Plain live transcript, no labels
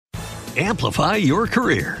Amplify your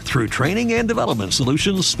career through training and development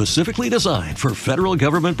solutions specifically designed for federal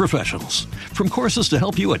government professionals. From courses to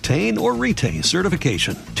help you attain or retain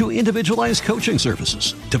certification, to individualized coaching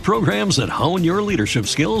services, to programs that hone your leadership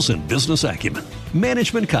skills and business acumen,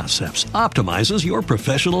 Management Concepts optimizes your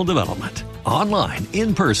professional development. Online,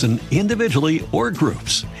 in person, individually, or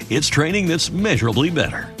groups, it's training that's measurably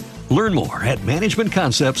better. Learn more at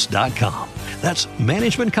managementconcepts.com. That's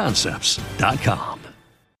managementconcepts.com.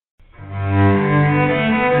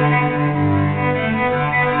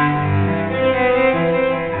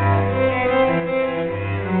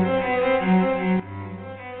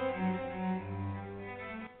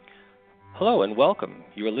 Hello and welcome.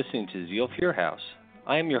 You are listening to Zeal for Your House.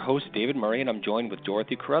 I am your host, David Murray, and I'm joined with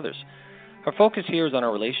Dorothy Carruthers. Our focus here is on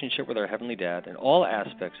our relationship with our Heavenly Dad and all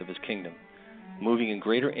aspects of His kingdom, moving in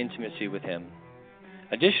greater intimacy with Him.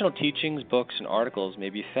 Additional teachings, books, and articles may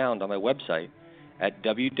be found on my website at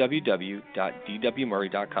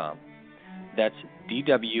www.dwmurray.com. That's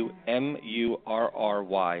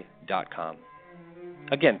DWMURRY.com.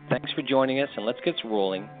 Again, thanks for joining us, and let's get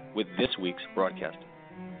rolling with this week's broadcast.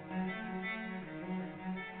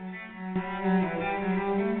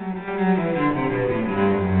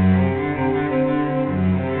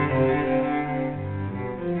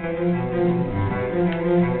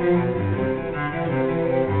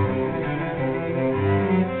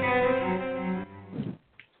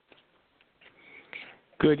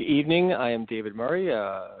 Good evening. I am David Murray.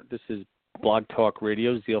 This is Blog Talk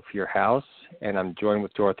Radio, Zeal for Your House, and I'm joined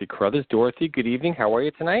with Dorothy Carruthers. Dorothy, good evening. How are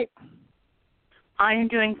you tonight? I am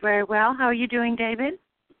doing very well. How are you doing, David?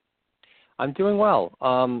 I'm doing well.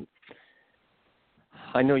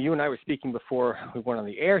 I know you and I were speaking before we went on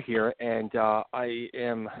the air here, and I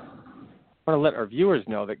want to let our viewers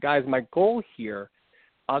know that, guys, my goal here,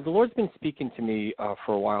 the Lord's been speaking to me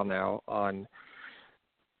for a while now on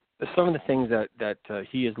some of the things that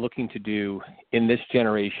He is looking to do in this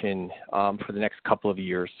generation for the next couple of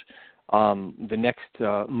years. The next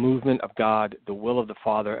movement of God, the will of the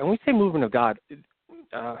Father. And when we say movement of God,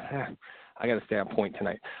 I got to stay on point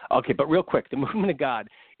tonight. Okay, but real quick, the movement of God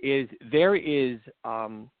is there is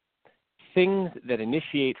things that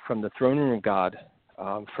initiate from the throne room of God,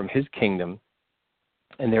 from His kingdom,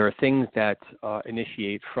 and there are things that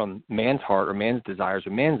initiate from man's heart or man's desires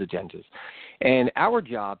or man's agendas. And our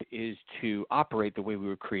job is to operate the way we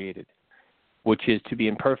were created, which is to be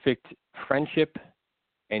in perfect friendship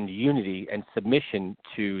and unity and submission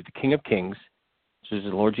to the King of Kings, which is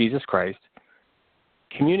the Lord Jesus Christ,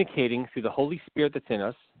 communicating through the Holy Spirit that's in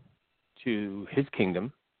us to His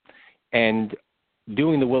kingdom, and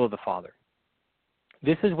doing the will of the Father.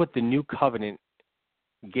 This is what the new covenant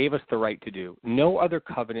gave us the right to do. No other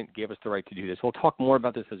covenant gave us the right to do this. We'll talk more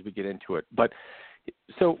about this as we get into it. But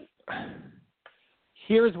so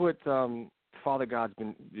here's what Father God's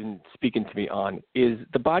been speaking to me on, is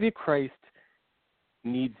the body of Christ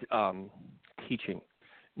needs teaching.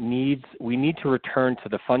 We need to return to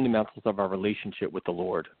the fundamentals of our relationship with the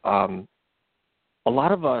Lord. A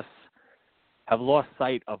lot of us have lost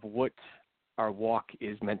sight of what our walk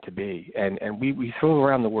is meant to be, and we throw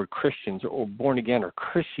around the word Christians or born again or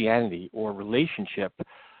Christianity or relationship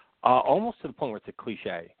almost to the point where it's a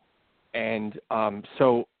cliche. And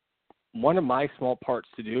so one of my small parts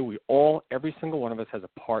to do, every single one of us has a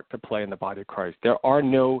part to play in the body of Christ. There are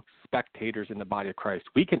no spectators in the body of Christ.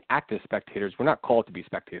 We can act as spectators. We're not called to be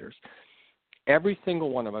spectators. Every single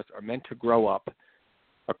one of us are meant to grow up,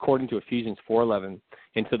 according to Ephesians 4:11,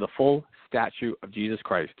 into the full stature of Jesus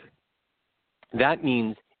Christ. That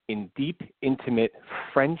means in deep, intimate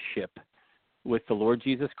friendship with the Lord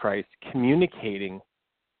Jesus Christ, communicating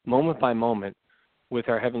moment by moment with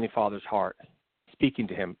our Heavenly Father's heart, speaking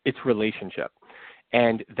to Him. It's relationship.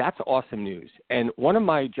 And that's awesome news. And one of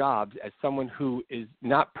my jobs as someone who is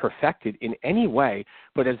not perfected in any way,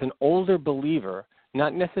 but as an older believer,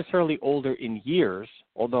 not necessarily older in years,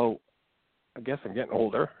 although I guess I'm getting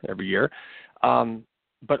older every year,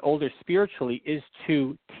 but older spiritually, is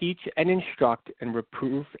to teach and instruct and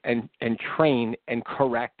reprove and train and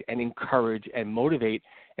correct and encourage and motivate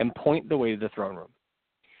and point the way to the throne room.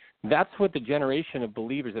 That's what the generation of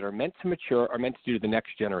believers that are meant to mature are meant to do to the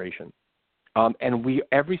next generation. And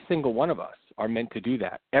every single one of us are meant to do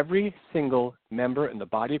that. Every single member in the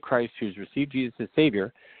body of Christ who's received Jesus as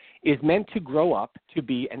Savior is meant to grow up to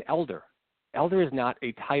be an elder. Elder is not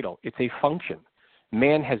a title. It's a function.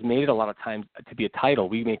 Man has made it a lot of times to be a title.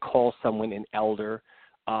 We may call someone an elder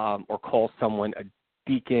or call someone a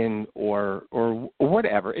deacon or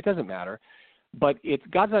whatever. It doesn't matter. But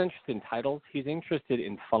God's not interested in titles. He's interested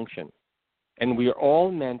in function. And we are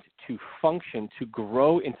all meant to function, to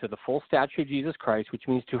grow into the full stature of Jesus Christ, which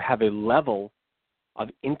means to have a level of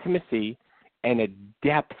intimacy and a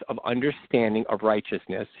depth of understanding of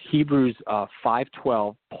righteousness. Hebrews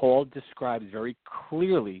 5:12, Paul describes very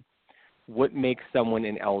clearly what makes someone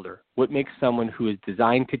an elder, what makes someone who is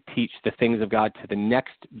designed to teach the things of God to the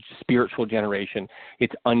next spiritual generation.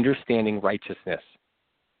 It's understanding righteousness.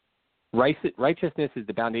 Righteousness is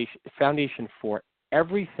the foundation for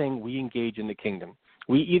everything we engage in the kingdom.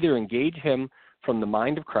 We either engage him from the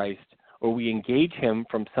mind of Christ or we engage him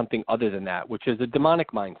from something other than that, which is a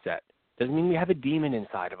demonic mindset. Doesn't mean we have a demon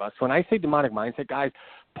inside of us. When I say demonic mindset, guys,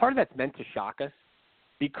 part of that's meant to shock us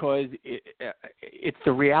because it's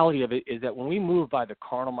the reality of it is that when we move by the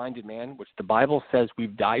carnal-minded man, which the Bible says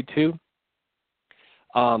we've died to,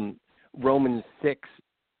 Romans 6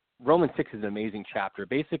 is an amazing chapter. It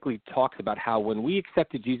basically talks about how when we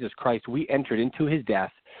accepted Jesus Christ, we entered into his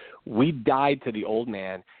death, we died to the old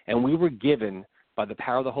man, and we were given, by the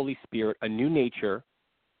power of the Holy Spirit, a new nature.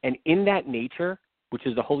 And in that nature, which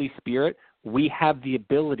is the Holy Spirit, we have the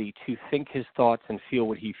ability to think his thoughts and feel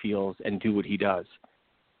what he feels and do what he does.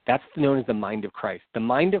 That's known as the mind of Christ. The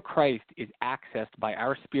mind of Christ is accessed by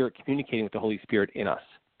our spirit communicating with the Holy Spirit in us.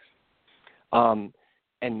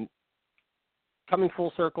 And coming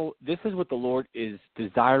full circle, this is what the Lord is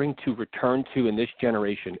desiring to return to in this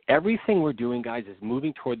generation. Everything we're doing, guys, is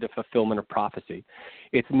moving toward the fulfillment of prophecy.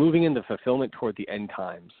 It's moving in the fulfillment toward the end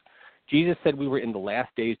times. Jesus said we were in the last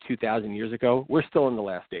days 2,000 years ago. We're still in the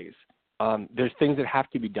last days. There's things that have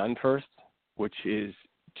to be done first, which is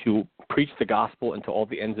to preach the gospel into all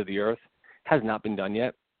the ends of the earth. Has not been done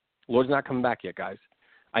yet. Lord's not coming back yet, guys.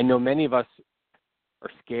 I know many of us are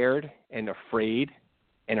scared and afraid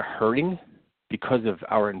and are hurting because of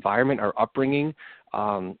our environment, our upbringing,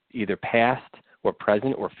 either past or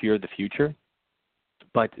present or fear of the future.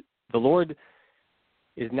 But the Lord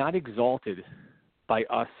is not exalted by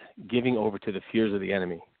us giving over to the fears of the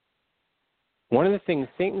enemy. One of the things,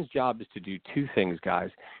 Satan's job is to do two things, guys.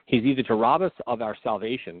 He's either to rob us of our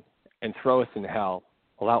salvation and throw us in hell,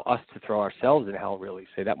 allow us to throw ourselves in hell, really,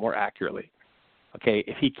 say that more accurately. Okay,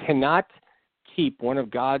 if he cannot keep one of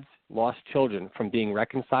God's lost children from being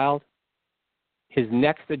reconciled, his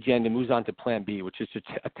next agenda moves on to plan B, which is to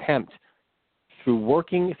attempt, through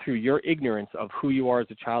working through your ignorance of who you are as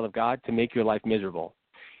a child of God, to make your life miserable.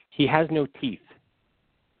 He has no teeth.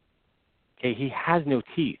 Okay, he has no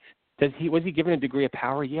teeth. Was he given a degree of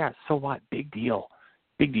power? Yeah, so what? Big deal.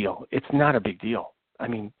 Big deal. It's not a big deal. I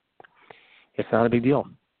mean, it's not a big deal.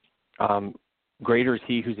 Greater is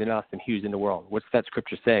he who's in us than he who's in the world. What's that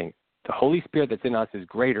scripture saying? The Holy Spirit that's in us is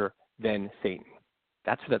greater than Satan.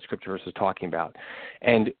 That's what that scripture verse is talking about.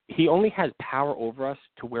 And he only has power over us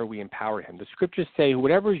to where we empower him. The scriptures say,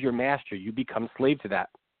 whatever is your master, you become slave to that.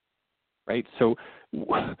 Right? So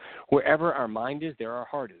wherever our mind is, there our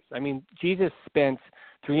heart is. I mean, Jesus spent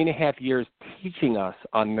 3.5 years teaching us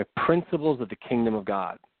on the principles of the kingdom of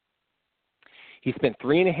God. He spent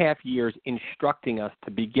 3.5 years instructing us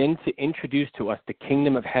to begin to introduce to us the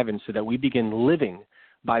kingdom of heaven so that we begin living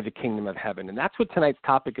by the kingdom of heaven. And that's what tonight's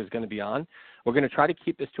topic is going to be on. We're going to try to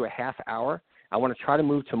keep this to a half hour. I want to try to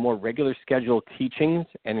move to more regular scheduled teachings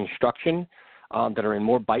and instruction that are in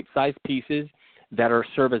more bite-sized pieces that are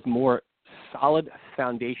serve as more solid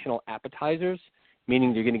foundational appetizers,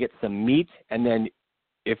 meaning you're going to get some meat, and then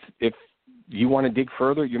if you want to dig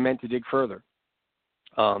further, you're meant to dig further.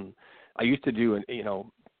 I used to do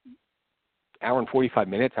hour and 45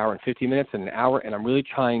 minutes, hour and 50 minutes, and an hour, and I'm really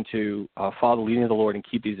trying to follow the leading of the Lord and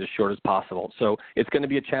keep these as short as possible. So it's going to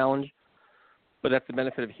be a challenge, but that's the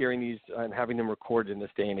benefit of hearing these and having them recorded in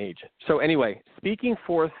this day and age. So anyway, speaking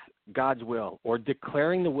forth God's will or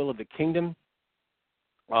declaring the will of the kingdom,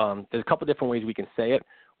 there's a couple different ways we can say it.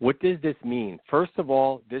 What does this mean? First of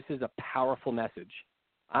all, this is a powerful message.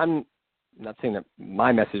 I'm not saying that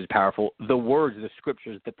my message is powerful. The words, the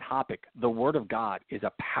scriptures, the topic, the word of God is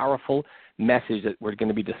a powerful message that we're going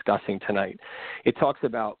to be discussing tonight. We're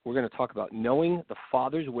going to talk about knowing the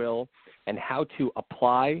Father's will and how to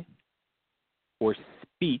apply or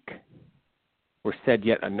speak, or said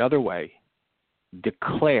yet another way,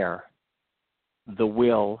 declare the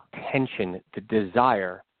will, tension, the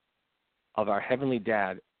desire of our Heavenly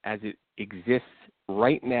Dad as it exists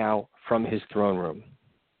right now from his throne room.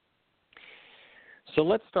 So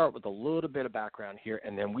let's start with a little bit of background here,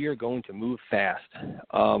 and then we are going to move fast.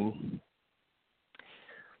 The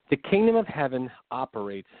kingdom of heaven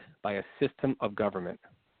operates by a system of government.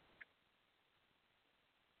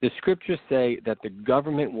 The scriptures say that the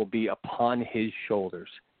government will be upon his shoulders.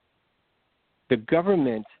 The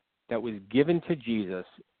government that was given to Jesus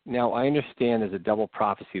Now, I understand there's a double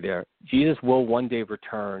prophecy there. Jesus will one day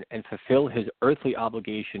return and fulfill his earthly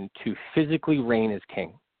obligation to physically reign as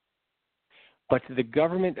king. But the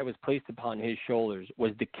government that was placed upon his shoulders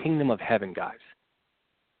was the kingdom of heaven, guys.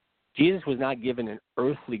 Jesus was not given an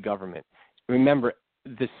earthly government. Remember,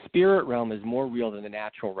 the spirit realm is more real than the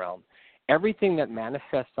natural realm. Everything that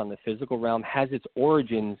manifests on the physical realm has its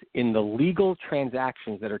origins in the legal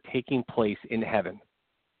transactions that are taking place in heaven.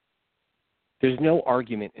 There's no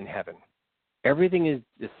argument in heaven. Everything is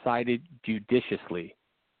decided judiciously.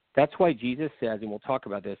 That's why Jesus says, and we'll talk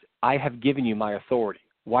about this, I have given you my authority.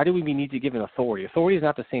 Why do we need to give an authority? Authority is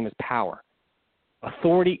not the same as power.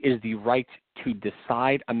 Authority is the right to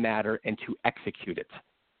decide a matter and to execute it.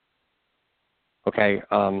 Okay?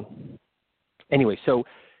 Anyway, so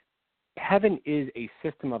heaven is a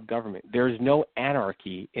system of government. There is no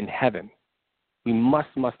anarchy in heaven. We must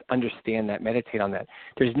understand that, meditate on that.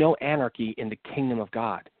 There's no anarchy in the kingdom of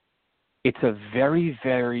God. It's a very,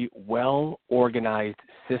 very well-organized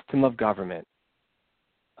system of government.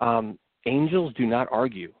 Angels do not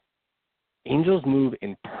argue. Angels move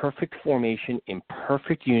in perfect formation, in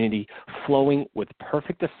perfect unity, flowing with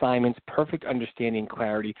perfect assignments, perfect understanding,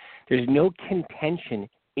 clarity. There's no contention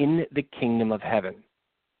in the kingdom of heaven.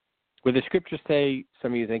 Where the scriptures say,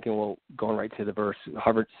 some of you are thinking, well, going right to the verse,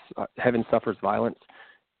 heaven suffers violence.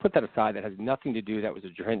 Put that aside. That has nothing to do. That was a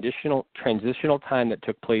transitional time that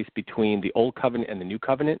took place between the old covenant and the new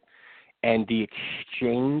covenant, and the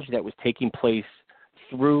exchange that was taking place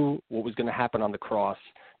through what was going to happen on the cross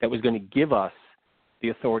that was going to give us the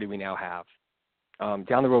authority we now have.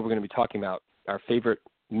 Down the road, we're going to be talking about our favorite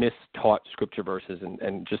mistaught scripture verses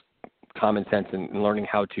and just common sense and learning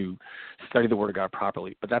how to study the Word of God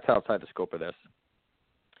properly. But that's outside the scope of this.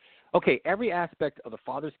 Okay, every aspect of the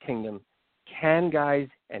Father's kingdom can, guys,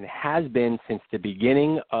 and has been since the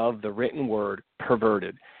beginning of the written Word,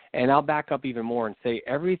 perverted. And I'll back up even more and say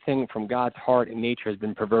everything from God's heart and nature has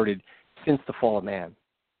been perverted since the fall of man.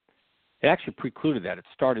 It actually precluded that. It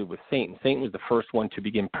started with Satan. Satan was the first one to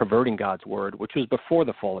begin perverting God's Word, which was before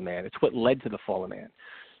the fall of man. It's what led to the fall of man.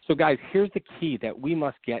 So, guys, here's the key that we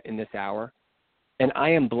must get in this hour. And I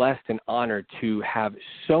am blessed and honored to have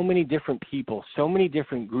so many different people, so many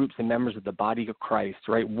different groups and members of the body of Christ,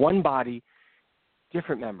 right? One body,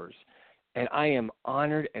 different members. And I am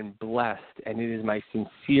honored and blessed, and it is my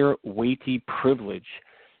sincere, weighty privilege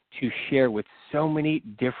to share with so many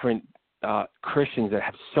different Christians that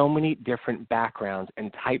have so many different backgrounds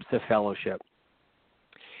and types of fellowship.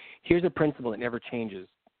 Here's a principle that never changes.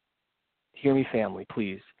 Hear me, family,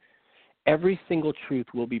 please. Every single truth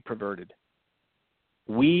will be perverted.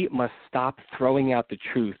 We must stop throwing out the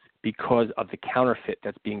truth because of the counterfeit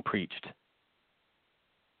that's being preached.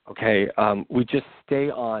 Okay, we just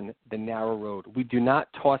stay on the narrow road. We do not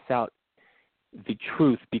toss out the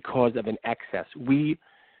truth because of an excess. We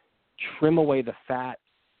trim away the fat.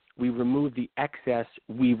 We remove the excess.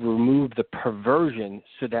 We remove the perversion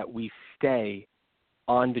so that we stay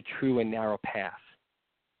on the true and narrow path.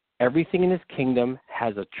 Everything in his kingdom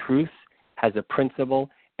has a truth, has a principle.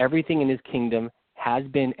 Everything in his kingdom has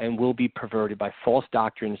been and will be perverted by false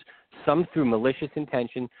doctrines, some through malicious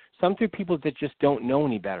intention, some through people that just don't know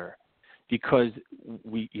any better, because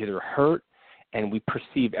we either hurt and we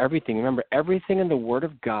perceive everything. Remember, everything in the Word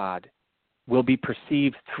of God will be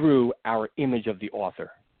perceived through our image of the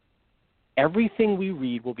author. Everything we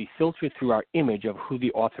read will be filtered through our image of who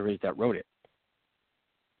the author is that wrote it.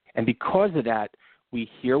 And because of that, we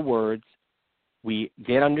hear words, we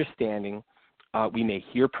get understanding, we may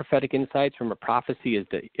hear prophetic insights. From a prophecy is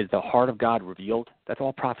the heart of God revealed. That's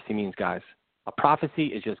all prophecy means, guys. A prophecy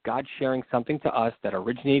is just God sharing something to us that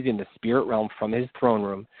originated in the spirit realm from his throne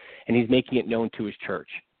room, and he's making it known to his church.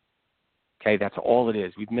 Okay, that's all it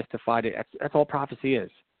is. We've mystified it. That's all prophecy is.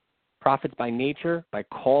 Prophets by nature, by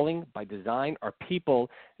calling, by design, are people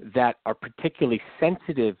that are particularly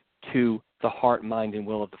sensitive to the heart, mind, and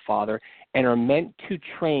will of the Father, and are meant to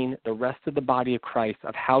train the rest of the body of Christ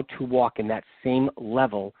of how to walk in that same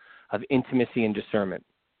level of intimacy and discernment.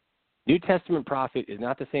 New Testament prophet is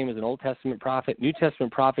not the same as an Old Testament prophet. New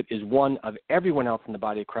Testament prophet is one of everyone else in the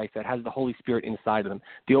body of Christ that has the Holy Spirit inside of them.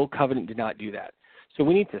 The Old Covenant did not do that. So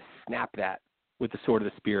we need to snap that with the sword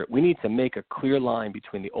of the Spirit. We need to make a clear line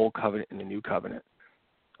between the Old Covenant and the New Covenant.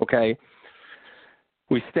 Okay?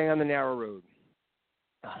 We stay on the narrow road.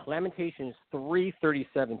 Lamentations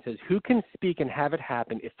 3:37 says, "Who can speak and have it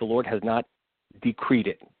happen if the Lord has not decreed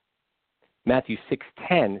it?" Matthew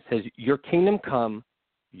 6:10 says, "Your kingdom come,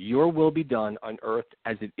 your will be done on earth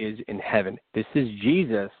as it is in heaven." This is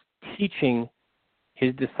Jesus teaching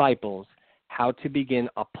his disciples how to begin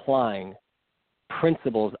applying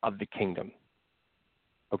principles of the kingdom.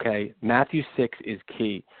 Okay? Matthew 6 is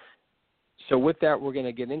key. So with that, we're going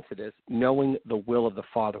to get into this, knowing the will of the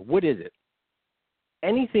Father. What is it?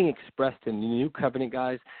 Anything expressed in the New Covenant,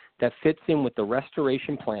 guys, that fits in with the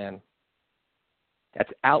restoration plan that's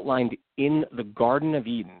outlined in the Garden of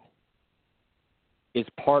Eden is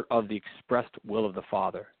part of the expressed will of the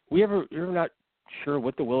Father. You're not sure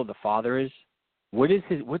what the will of the Father is? What is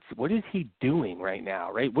he doing right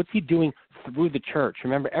now, right? What's he doing through the church?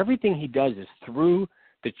 Remember, everything he does is through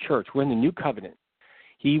the church. We're in the New Covenant.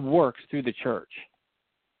 He works through the church.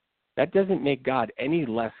 That doesn't make God any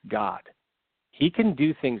less God. He can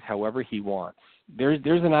do things however he wants. There's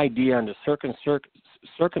an idea under certain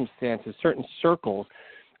circumstances, certain circles.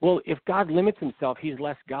 Well, if God limits himself, he's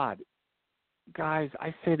less God. Guys,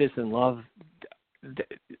 I say this in love.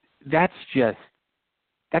 That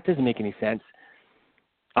doesn't make any sense.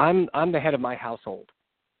 I'm the head of my household.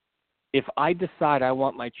 If I decide I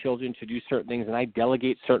want my children to do certain things and I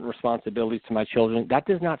delegate certain responsibilities to my children, that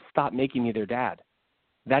does not stop making me their dad.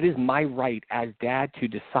 That is my right as dad to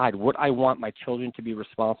decide what I want my children to be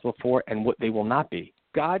responsible for and what they will not be.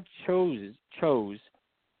 God chose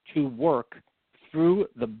to work through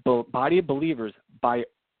the body of believers by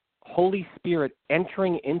Holy Spirit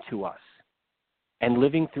entering into us and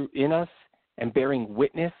living in us and bearing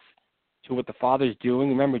witness to what the Father is doing.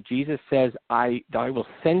 Remember, Jesus says, I will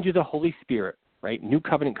send you the Holy Spirit, right? New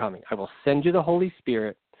covenant coming. I will send you the Holy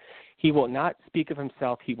Spirit. He will not speak of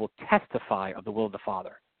himself. He will testify of the will of the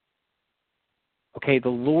Father. Okay, the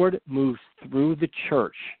Lord moves through the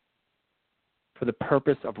church for the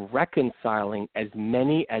purpose of reconciling as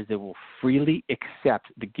many as they will freely accept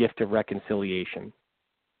the gift of reconciliation.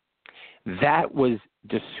 That was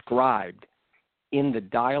described in the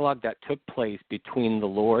dialogue that took place between the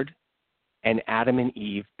Lord and Adam and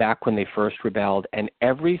Eve back when they first rebelled, and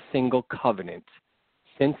every single covenant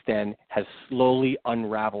since then has slowly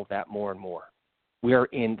unraveled that more and more. We are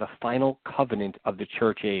in the final covenant of the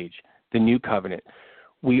church age, the new covenant.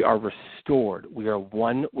 We are restored. We are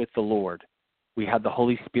one with the Lord. We have the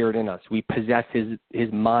Holy Spirit in us. We possess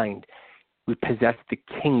his mind. We possess the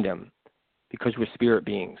kingdom because we're spirit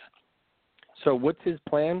beings. So what's his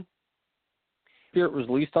plan? Spirit was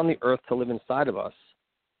released on the earth to live inside of us.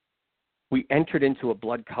 We entered into a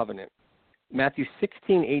blood covenant. Matthew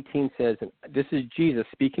 16:18 says, and this is Jesus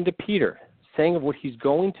speaking to Peter, saying of what he's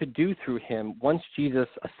going to do through him once Jesus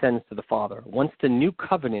ascends to the Father, once the new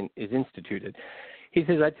covenant is instituted. He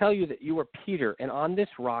says, I tell you that you are Peter, and on this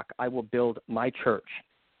rock I will build my church,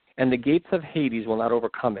 and the gates of Hades will not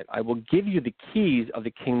overcome it. I will give you the keys of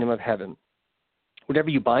the kingdom of heaven. Whatever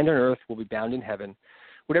you bind on earth will be bound in heaven.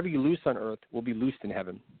 Whatever you loose on earth will be loosed in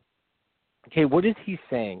heaven. Okay, what is he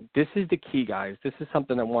saying? This is the key, guys. This is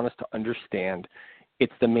something I want us to understand.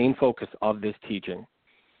 It's the main focus of this teaching,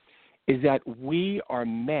 is that we are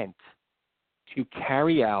meant to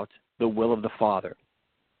carry out the will of the Father.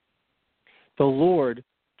 The Lord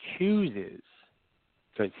chooses,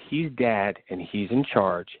 because he's dad and he's in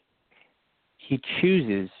charge, he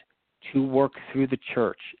chooses to work through the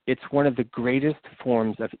church. It's one of the greatest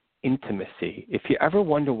forms of intimacy. If you ever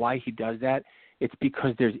wonder why he does that, it's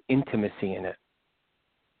because there's intimacy in it.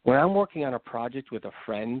 When I'm working on a project with a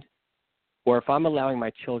friend, or if I'm allowing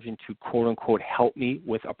my children to quote-unquote help me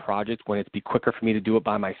with a project when it'd be quicker for me to do it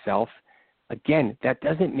by myself, again, that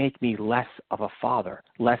doesn't make me less of a father,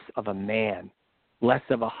 less of a man, less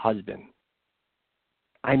of a husband.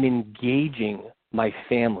 I'm engaging my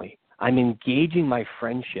family. I'm engaging my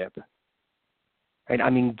friendship. Right?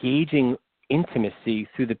 I'm engaging intimacy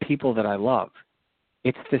through the people that I love.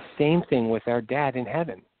 It's the same thing with our dad in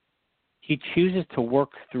heaven. He chooses to work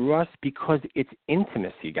through us because it's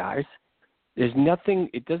intimacy, guys. There's nothing,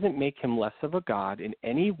 it doesn't make him less of a God in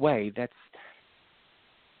any way. That's,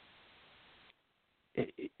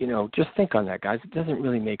 just think on that, guys. It doesn't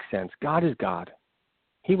really make sense. God is God.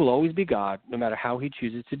 He will always be God, no matter how he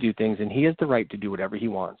chooses to do things, and he has the right to do whatever he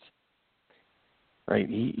wants. Right?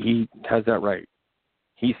 He has that right.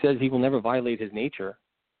 He says he will never violate his nature.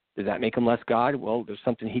 Does that make him less God? Well, there's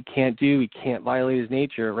something he can't do. He can't violate his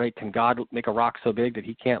nature, right? Can God make a rock so big that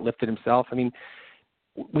he can't lift it himself? I mean,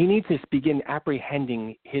 we need to begin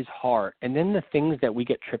apprehending his heart. And then the things that we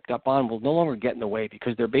get tripped up on will no longer get in the way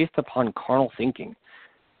because they're based upon carnal thinking.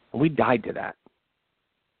 And we died to that.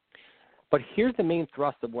 But here's the main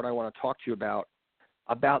thrust of what I want to talk to you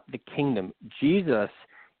about the kingdom. Jesus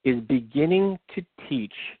is beginning to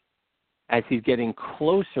teach as he's getting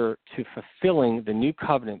closer to fulfilling the new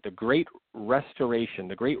covenant, the great restoration,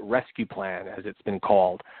 the great rescue plan, as it's been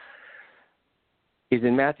called, is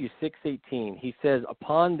in Matthew 6:18. He says,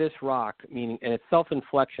 upon this rock, meaning, and it's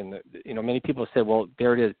self-inflection. Many people say, well,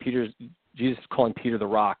 there it is. Jesus is calling Peter the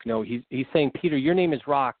rock. No, he's saying, Peter, your name is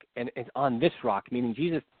rock, and it's on this rock, meaning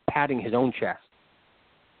Jesus patting his own chest.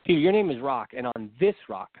 Peter, your name is rock, and on this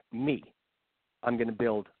rock, me, I'm going to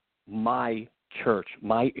build my church,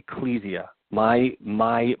 my ecclesia, my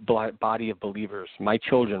body of believers, my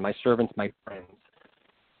children, my servants, my friends.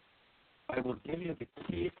 I will give you the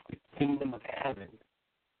keys to the kingdom of heaven.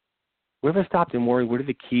 Whoever stopped and worried, what are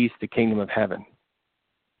the keys to the kingdom of heaven?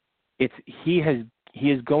 He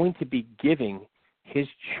is going to be giving his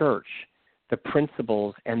church the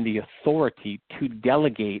principles and the authority to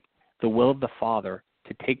delegate the will of the Father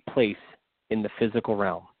to take place in the physical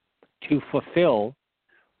realm, to fulfill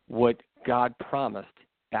what God promised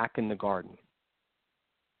back in the garden.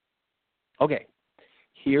 Okay,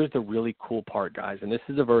 here's the really cool part, guys, and this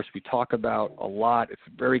is a verse we talk about a lot. It's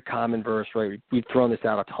a very common verse, right? We've thrown this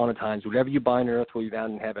out a ton of times. Whatever you bind on earth will be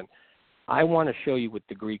bound in heaven. I want to show you what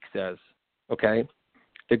the Greek says, okay?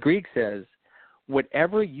 The Greek says,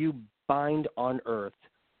 whatever you bind on earth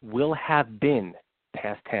will have been,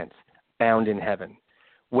 past tense, bound in heaven.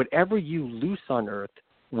 Whatever you loose on earth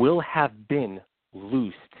will have been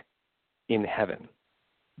loosed in heaven.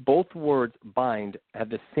 Both words, bind, have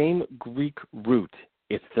the same Greek root.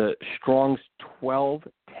 It's the Strong's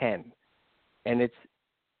 1210. And it's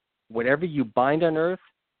whatever you bind on earth,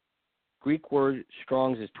 Greek word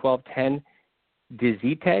Strong's is 1210,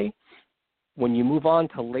 dizite. When you move on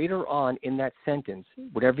to later on in that sentence,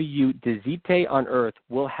 whatever you dizite on earth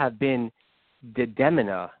will have been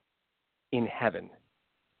didemina in heaven.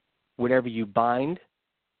 Whatever you bind,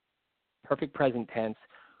 perfect present tense,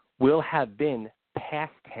 will have been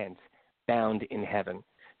past tense, bound in heaven.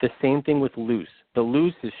 The same thing with loose. The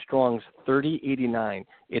loose is Strong's 3089.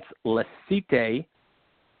 It's lasite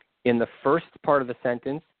in the first part of the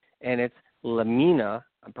sentence, and it's lamina,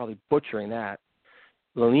 I'm probably butchering that,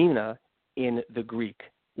 lamina in the Greek.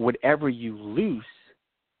 Whatever you loose,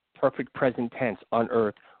 perfect present tense on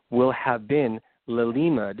earth, will have been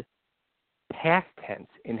lalimad, past tense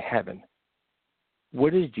in heaven.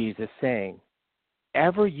 What is Jesus saying?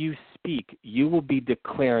 Ever you speak, you will be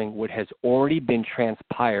declaring what has already been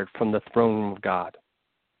transpired from the throne room of God.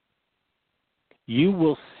 You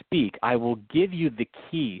will speak. I will give you the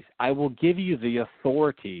keys. I will give you the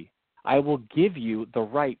authority. I will give you the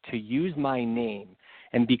right to use my name.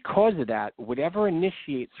 And because of that, whatever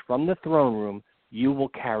initiates from the throne room, you will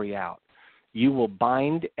carry out. You will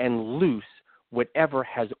bind and loose whatever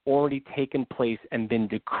has already taken place and been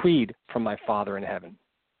decreed from my Father in heaven.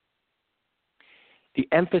 The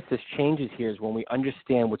emphasis changes here is when we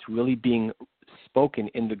understand what's really being spoken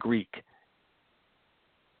in the Greek.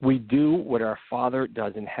 We do what our Father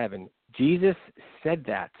does in heaven. Jesus said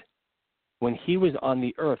that when he was on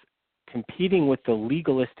the earth competing with the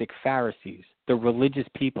legalistic Pharisees, the religious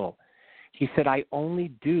people. He said, I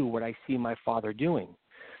only do what I see my Father doing.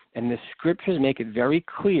 And the scriptures make it very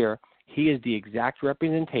clear he is the exact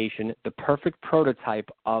representation, the perfect prototype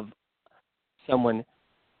of someone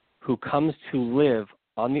who comes to live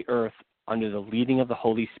on the earth under the leading of the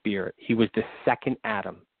Holy Spirit. He was the second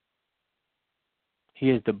Adam. He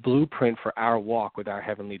is the blueprint for our walk with our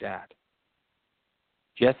Heavenly Dad.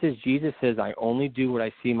 Just as Jesus says, I only do what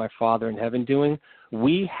I see my Father in heaven doing,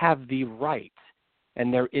 we have the right,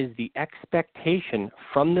 and there is the expectation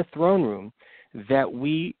from the throne room that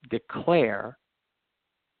we declare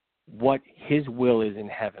what his will is in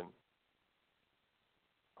heaven.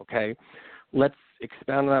 Okay? Let's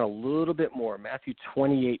expound on that a little bit more. Matthew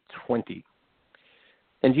 28:20.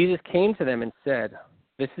 And Jesus came to them and said,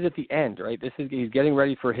 this is at the end, right? He's getting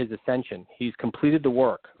ready for his ascension. He's completed the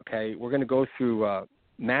work, okay? We're going to go through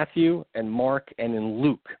Matthew and Mark and in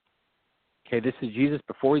Luke. Okay, this is Jesus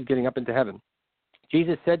before he's getting up into heaven.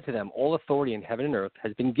 Jesus said to them, all authority in heaven and earth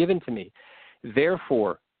has been given to me.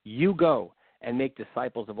 Therefore, you go and make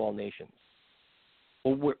disciples of all nations.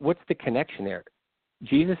 Well, what's the connection there?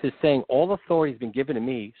 Jesus is saying all authority has been given to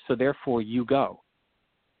me, so therefore you go.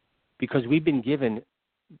 Because we've been given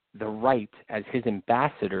the right as his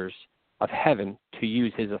ambassadors of heaven to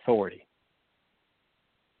use his authority.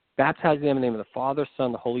 Baptize them in the name of the Father,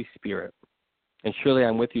 Son, the Holy Spirit. And surely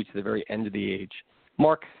I'm with you to the very end of the age.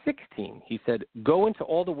 Mark 16, he said, go into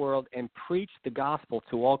all the world and preach the gospel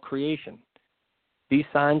to all creation. These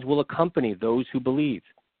signs will accompany those who believe.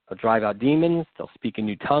 They'll drive out demons, they'll speak in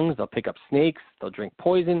new tongues, they'll pick up snakes, they'll drink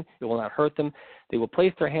poison, it will not hurt them. They will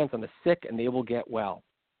place their hands on the sick and they will get well.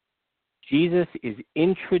 Jesus is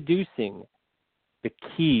introducing the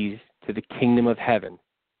keys to the kingdom of heaven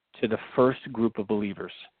to the first group of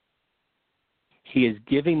believers. He is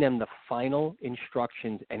giving them the final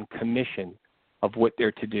instructions and commission of what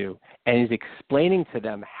they're to do, and is explaining to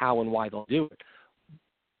them how and why they'll do it.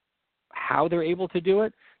 how they're able to do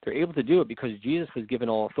it? They're able to do it because Jesus was given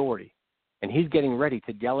all authority, and he's getting ready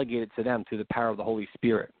to delegate it to them through the power of the Holy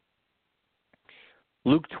Spirit.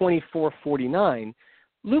 Luke 24:49,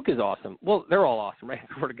 Luke is awesome. Well, they're all awesome, right?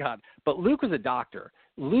 The Word of God. But Luke was a doctor.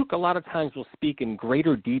 Luke a lot of times will speak in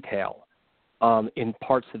greater detail in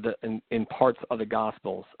parts of the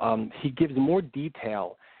Gospels. He gives more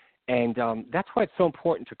detail, and that's why it's so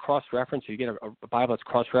important to cross-reference. You get a Bible that's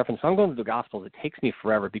cross-referenced. So I'm going to the Gospels. It takes me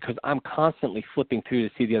forever because I'm constantly flipping through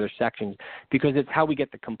to see the other sections because it's how we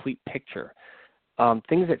get the complete picture.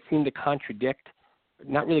 Things that seem to contradict,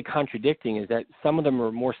 not really contradicting, is that some of them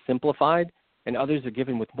are more simplified and others are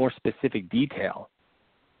given with more specific detail.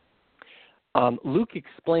 Luke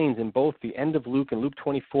explains in both the end of Luke and Luke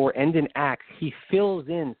 24 and in Acts, he fills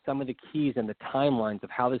in some of the keys and the timelines of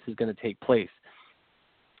how this is going to take place.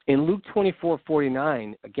 In Luke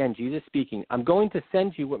 24:49, again, Jesus speaking, I'm going to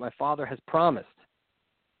send you what my Father has promised,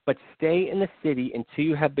 but stay in the city until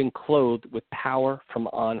you have been clothed with power from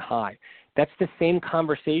on high. That's the same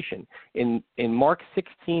conversation. In Mark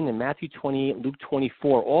 16 and Matthew 28, Luke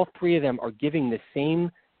 24, all three of them are giving the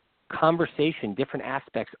same conversation, different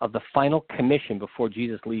aspects of the final commission before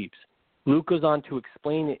Jesus leaves. Luke goes on to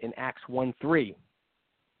explain it in Acts 1:3.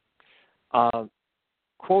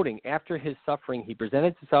 Quoting, after his suffering, he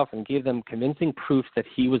presented himself and gave them convincing proofs that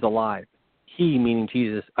he was alive. He, meaning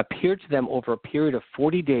Jesus, appeared to them over a period of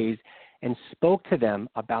 40 days and spoke to them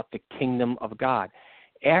about the kingdom of God.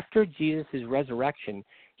 After Jesus' resurrection,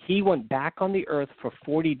 he went back on the earth for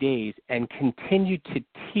 40 days and continued to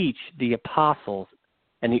teach the apostles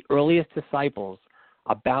and the earliest disciples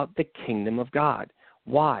about the kingdom of God.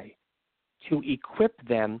 Why? To equip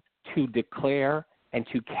them to declare and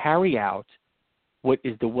to carry out what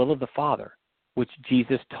is the will of the Father, which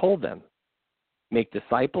Jesus told them. Make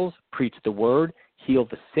disciples, preach the word, heal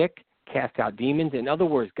the sick, cast out demons. In other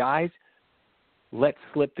words, guys, let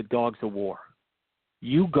slip the dogs of war.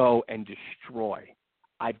 You go and destroy.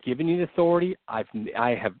 I've given you the authority. I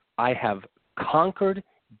have conquered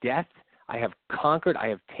death. I have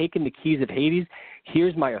taken the keys of Hades.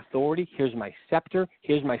 Here's my authority. Here's my scepter.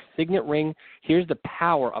 Here's my signet ring. Here's the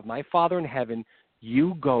power of my Father in heaven.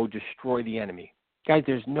 You go destroy the enemy. Guys,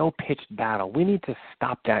 there's no pitched battle. We need to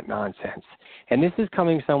stop that nonsense. And this is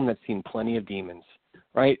coming from someone that's seen plenty of demons,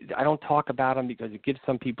 right? I don't talk about them because it gives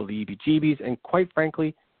some people the heebie-jeebies, and quite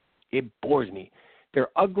frankly, it bores me. They're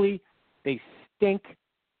ugly. They stink.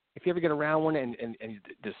 If you ever get around one and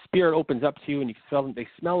the spirit opens up to you and you smell them, they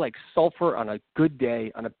smell like sulfur on a good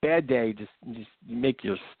day. On a bad day, just make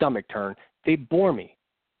your stomach turn. They bore me.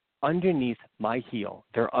 Underneath my heel.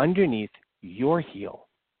 They're underneath your heel.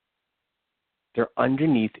 They're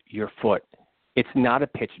underneath your foot. It's not a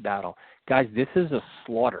pitched battle. Guys, this is a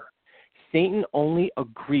slaughter. Satan only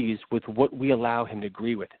agrees with what we allow him to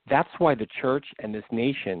agree with. That's why the church and this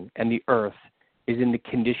nation and the earth is in the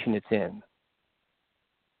condition it's in.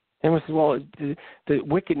 And we say, well, the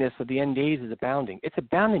wickedness of the end days is abounding. It's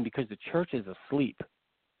abounding because the church is asleep.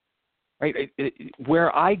 Right?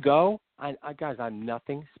 Where I go, guys, I'm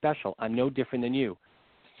nothing special. I'm no different than you.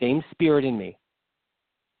 Same spirit in me.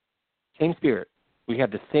 Same spirit. We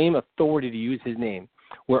have the same authority to use his name.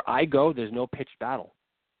 Where I go, there's no pitched battle.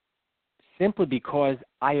 Simply because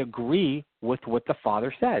I agree with what the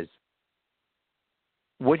Father says.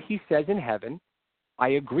 What he says in heaven, I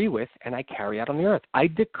agree with and I carry out on the earth. I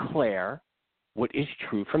declare what is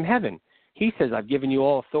true from heaven. He says, I've given you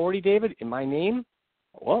all authority, David, in my name.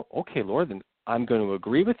 Well, okay, Lord, then I'm going to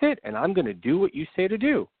agree with it and I'm going to do what you say to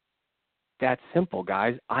do. That's simple,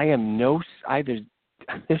 guys.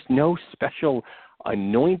 There's no special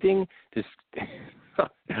anointing.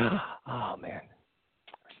 Oh, man.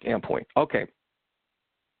 Standpoint. Okay.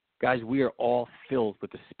 Guys, we are all filled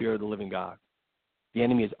with the Spirit of the living God. The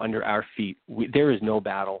enemy is under our feet. There is no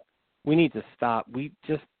battle. We need to stop. We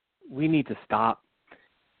need to stop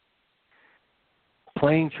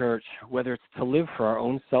playing church, whether it's to live for our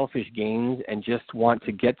own selfish gains and just want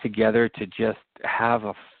to get together to just have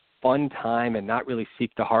a fun time and not really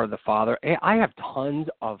seek the heart of the Father. I have tons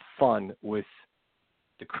of fun with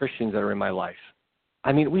the Christians that are in my life.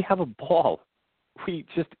 I mean, we have a ball.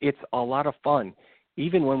 It's a lot of fun.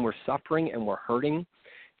 Even when we're suffering and we're hurting,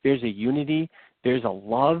 there's a unity, there's a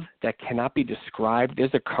love that cannot be described,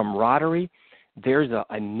 there's a camaraderie, there's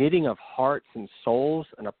a knitting of hearts and souls,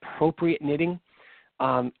 an appropriate knitting.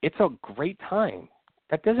 It's a great time.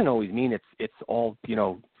 That doesn't always mean it's all,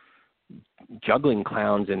 juggling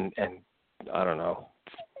clowns and I don't know, ...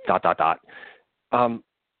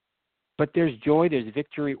 But there's joy, there's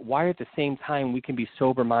victory. Why at the same time we can be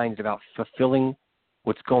sober-minded about fulfilling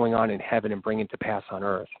what's going on in heaven and bringing it to pass on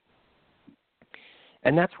earth?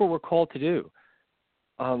 And that's what we're called to do.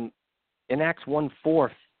 In Acts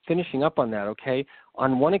 1:4, finishing up on that, okay,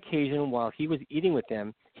 on one occasion while he was eating with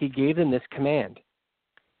them, he gave them this command: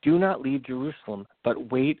 do not leave Jerusalem,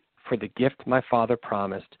 but wait for the gift my Father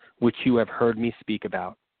promised, which you have heard me speak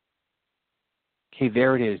about. Okay,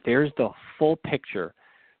 there it is. There's the full picture.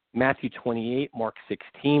 Matthew 28, Mark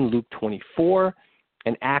 16, Luke 24,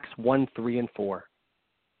 and Acts 1, 3, and 4.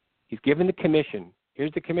 He's given the commission.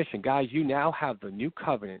 Here's the commission. Guys, you now have the new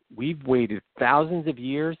covenant. We've waited thousands of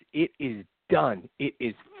years. It is done. It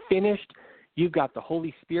is finished. You've got the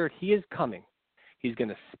Holy Spirit. He is coming. He's going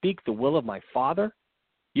to speak the will of my Father.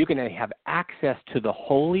 You're going to have access to the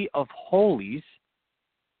Holy of Holies.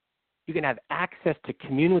 You can have access to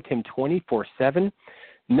commune with him 24/7.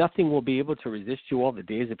 Nothing will be able to resist you all the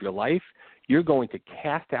days of your life. You're going to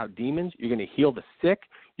cast out demons. You're going to heal the sick.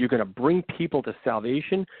 You're going to bring people to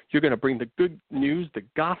salvation. You're going to bring the good news, the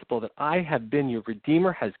gospel that I have been your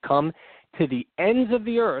Redeemer, has come to the ends of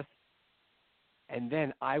the earth. And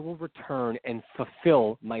then I will return and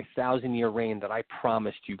fulfill my 1,000-year reign that I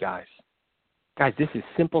promised you guys. Guys, this is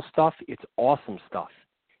simple stuff. It's awesome stuff.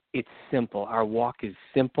 It's simple. Our walk is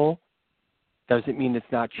simple. Doesn't mean it's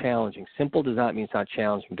not challenging. Simple does not mean it's not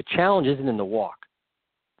challenging. The challenge isn't in the walk.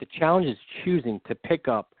 The challenge is choosing to pick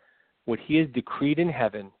up what he has decreed in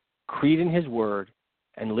heaven, creed in his word,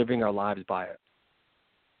 and living our lives by it.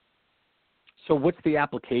 So what's the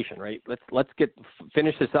application, right? Let's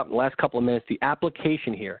finish this up in the last couple of minutes. The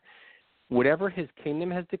application here: whatever his kingdom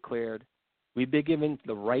has declared, we've been given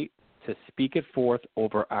the right to speak it forth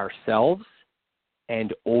over ourselves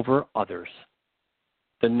and over others.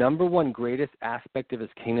 The number one greatest aspect of his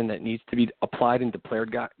kingdom that needs to be applied and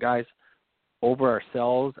declared, guys, over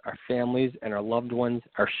ourselves, our families, and our loved ones,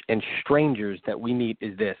 and strangers that we meet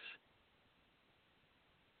is this: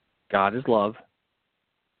 God is love.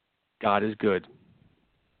 God is good.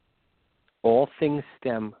 All things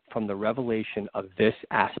stem from the revelation of this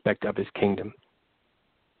aspect of his kingdom.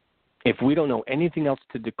 If we don't know anything else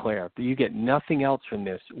to declare, you get nothing else from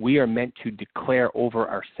this. We are meant to declare over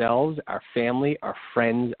ourselves, our family, our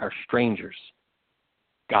friends, our strangers.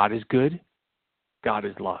 God is good. God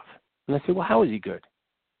is love. And I say, well, how is he good?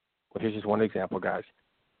 Well, here's just one example, guys.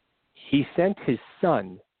 He sent his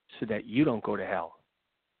son so that you don't go to hell.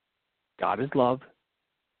 God is love.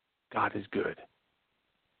 God is good.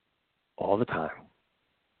 All the time.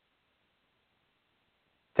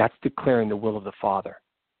 That's declaring the will of the Father.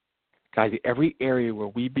 Guys, every area where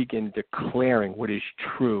we begin declaring what is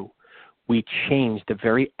true, we change the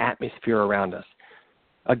very atmosphere around us.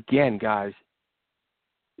 Again, guys,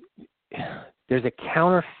 there's a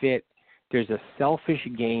counterfeit, there's a selfish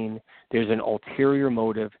gain, there's an ulterior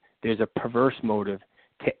motive, there's a perverse motive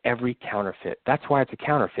to every counterfeit. That's why it's a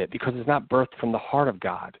counterfeit, because it's not birthed from the heart of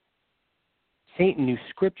God. Satan knew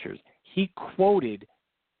scriptures. He quoted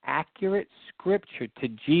accurate scripture to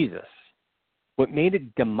Jesus. What made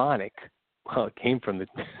it demonic, well, it came from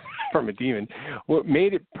from a demon. What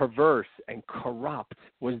made it perverse and corrupt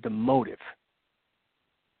was the motive.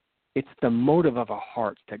 It's the motive of our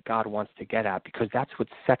hearts that God wants to get at, because that's what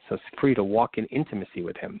sets us free to walk in intimacy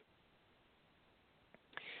with him.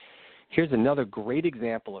 Here's another great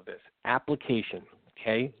example of this. Application.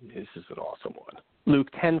 Okay? This is an awesome one. Luke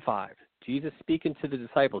 10:5. Jesus speaking to the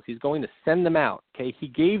disciples. He's going to send them out. Okay? He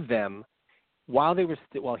gave them, while he was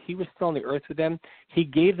still on the earth with them, he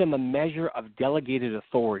gave them a measure of delegated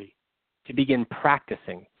authority to begin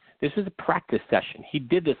practicing. This was a practice session. He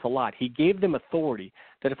did this a lot. He gave them authority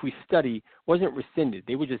that, if we study, wasn't rescinded.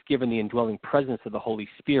 They were just given the indwelling presence of the Holy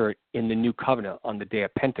Spirit in the new covenant on the day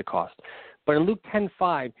of Pentecost. But in Luke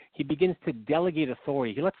 10:5, he begins to delegate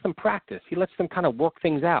authority. He lets them practice. He lets them kind of work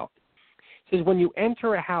things out. He says, when you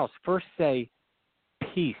enter a house, first say,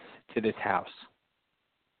 peace to this house.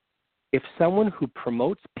 If someone who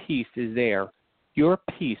promotes peace is there, your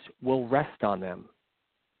peace will rest on them.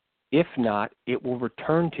 If not, it will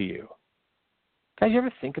return to you. Guys, you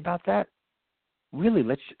ever think about that? Really,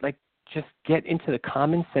 let's just get into the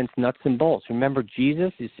common sense nuts and bolts. Remember,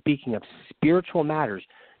 Jesus is speaking of spiritual matters.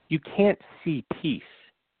 You can't see peace.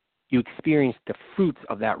 You experience the fruits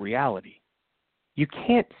of that reality. You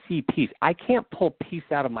can't see peace. I can't pull peace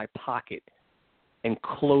out of my pocket and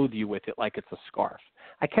clothe you with it like it's a scarf.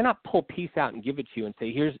 I cannot pull peace out and give it to you and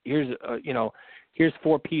say, here's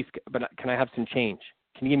 4 peace, but can I have some change?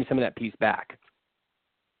 Can you give me some of that peace back?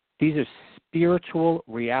 These are spiritual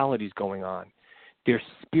realities going on. They're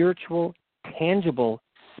spiritual, tangible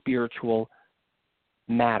spiritual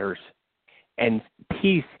matters. And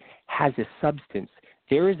peace has a substance.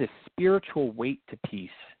 There is a spiritual weight to peace.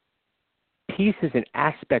 Peace is an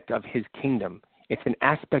aspect of his kingdom. It's an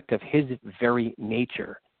aspect of his very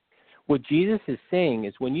nature. What Jesus is saying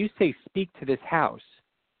is when you say speak to this house,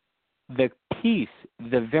 the peace,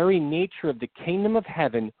 the very nature of the kingdom of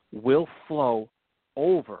heaven will flow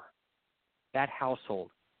over that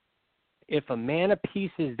household. If a man of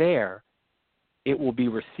peace is there, it will be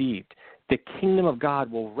received. The kingdom of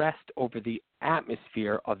God will rest over the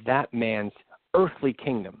atmosphere of that man's earthly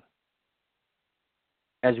kingdom.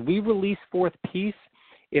 As we release forth peace,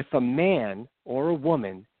 if a man or a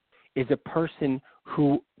woman is a person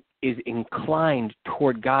who is inclined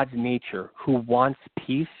toward God's nature, who wants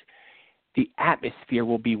peace, the atmosphere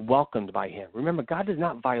will be welcomed by him. Remember, God does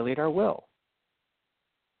not violate our will.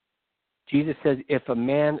 Jesus says if a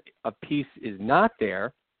man of peace is not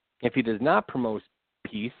there, if he does not promote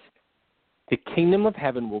peace, the kingdom of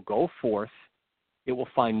heaven will go forth. It will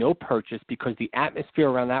find no purchase because the atmosphere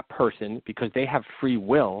around that person, because they have free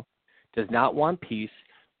will, does not want peace.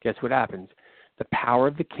 Guess what happens? The power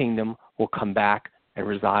of the kingdom will come back and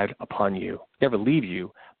reside upon you. Never leave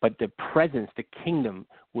you, but the presence, the kingdom,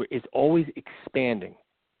 is always expanding.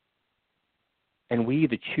 And we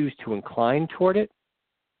either choose to incline toward it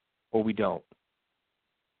or we don't.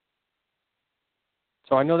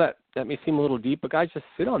 So I know that may seem a little deep, but guys, just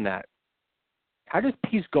sit on that. How does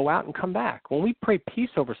peace go out and come back? When we pray peace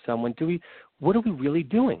over someone, what are we really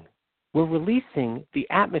doing? We're releasing the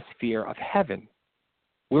atmosphere of heaven.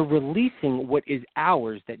 We're releasing what is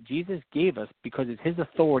ours that Jesus gave us because it's his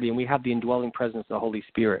authority and we have the indwelling presence of the Holy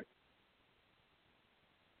Spirit.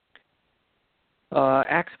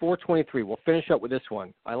 Acts 4:23. We'll finish up with this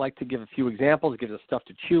one. I like to give a few examples, give us stuff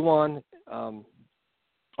to chew on.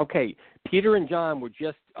 Okay, Peter and John were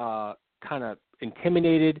just kind of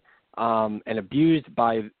intimidated and abused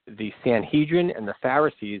by the Sanhedrin and the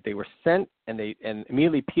Pharisees. They were sent, and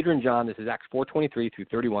immediately Peter and John. This is Acts 4:23 through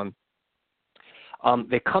 31.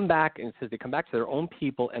 They come back, and it says they come back to their own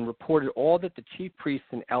people and reported all that the chief priests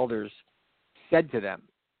and elders said to them.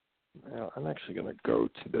 Now, I'm actually going to go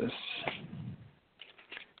to this.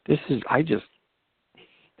 This is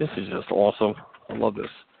just awesome. I love this.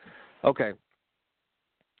 Okay.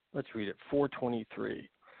 Let's read it. 4:23.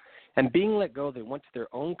 And being let go, they went to their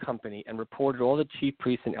own company and reported all the chief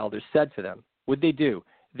priests and elders said to them. What'd they do?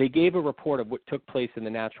 They gave a report of what took place in the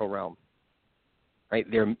natural realm. Right?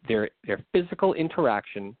 Their physical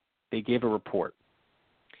interaction, they gave a report.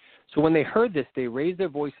 So when they heard this, they raised their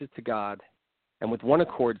voices to God and with one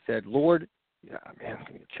accord said, Lord, I'm going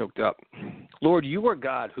to get choked up. Lord, you are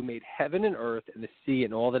God who made heaven and earth and the sea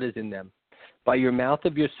and all that is in them. By your mouth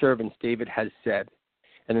of your servants, David has said.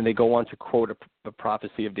 And then they go on to quote a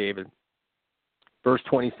prophecy of David. Verse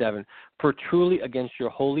 27, for truly against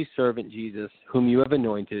your holy servant Jesus, whom you have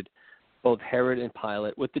anointed, both Herod and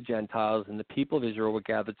Pilate with the Gentiles and the people of Israel were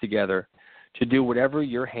gathered together to do whatever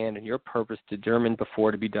your hand and your purpose determined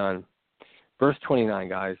before to be done. Verse 29,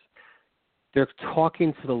 guys. They're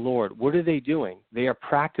talking to the Lord. What are they doing? They are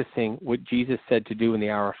practicing what Jesus said to do in the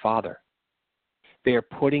Our Father. They are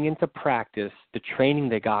putting into practice the training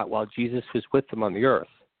they got while Jesus was with them on the earth.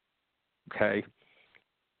 Okay?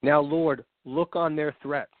 Now, Lord, look on their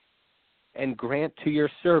threats and grant to your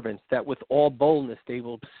servants that with all boldness they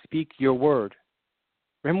will speak your word.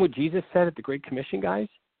 Remember what Jesus said at the Great Commission, guys?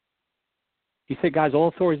 He said, guys, all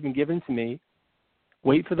authority has been given to me.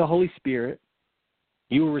 Wait for the Holy Spirit.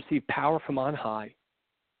 You will receive power from on high.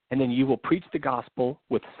 And then you will preach the gospel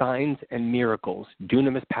with signs and miracles,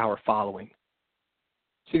 dunamis power following.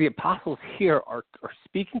 So the apostles here are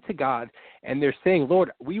speaking to God, and they're saying,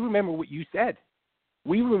 Lord, we remember what you said.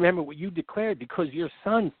 We remember what you declared because your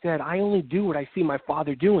son said, I only do what I see my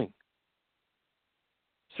Father doing.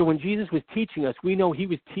 So when Jesus was teaching us, we know he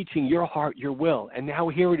was teaching your heart, your will. And now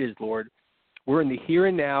here it is, Lord. We're in the here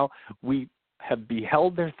and now. We have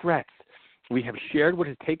beheld their threats. We have shared what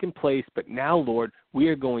has taken place. But now, Lord, we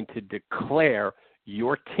are going to declare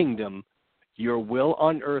your kingdom, your will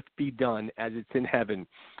on earth be done as it's in heaven.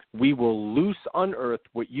 We will loose on earth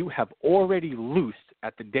what you have already loosed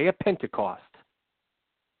at the day of Pentecost.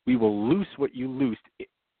 We will loose what you loosed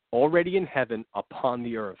already in heaven upon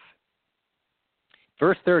the earth.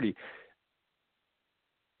 Verse 30.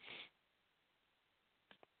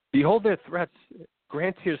 Behold their threats,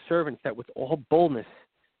 grant to your servants that with all boldness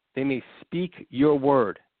they may speak your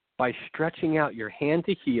word by stretching out your hand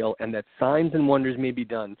to heal, and that signs and wonders may be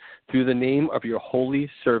done through the name of your holy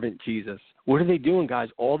servant Jesus. What are they doing, guys?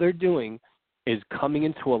 All they're doing is coming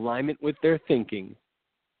into alignment with their thinking,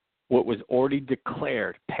 what was already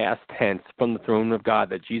declared past tense from the throne of God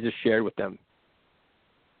that Jesus shared with them.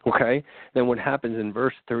 Okay? Then what happens in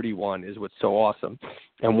verse 31 is what's so awesome.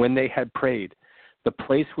 And when they had prayed, The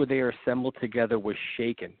place where they are assembled together was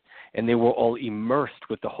shaken, and they were all immersed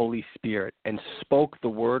with the Holy Spirit and spoke the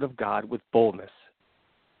word of God with boldness.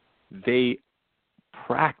 They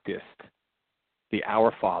practiced the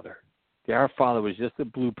Our Father. The Our Father was just a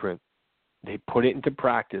blueprint. They put it into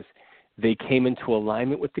practice. They came into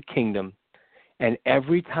alignment with the kingdom. And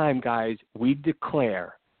every time, guys, we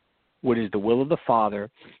declare what is the will of the Father,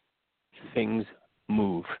 things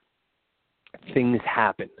move. Things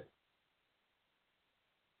happen.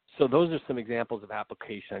 So those are some examples of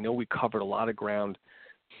application. I know we covered a lot of ground.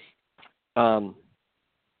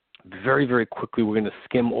 Very, very quickly, we're going to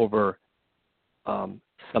skim over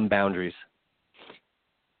some boundaries.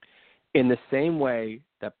 In the same way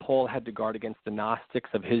that Paul had to guard against the Gnostics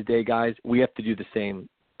of his day, guys, we have to do the same.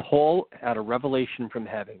 Paul had a revelation from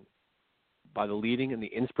heaven by the leading and the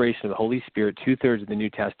inspiration of the Holy Spirit, 2/3 of the New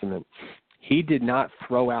Testament. He did not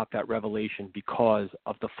throw out that revelation because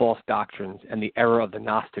of the false doctrines and the error of the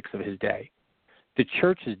Gnostics of his day. The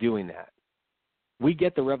church is doing that. We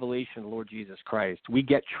get the revelation of the Lord Jesus Christ. We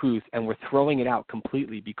get truth, and we're throwing it out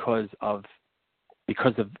completely because of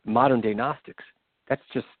modern-day Gnostics. That's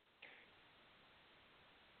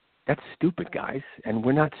stupid, guys, and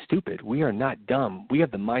we're not stupid. We are not dumb. We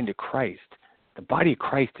have the mind of Christ. The body of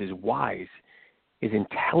Christ is wise, is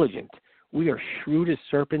intelligent. We are shrewd as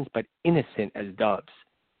serpents, but innocent as doves.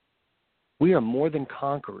 We are more than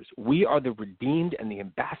conquerors. We are the redeemed and the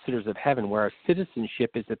ambassadors of heaven, where our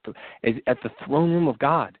citizenship is at the throne room of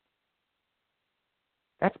God.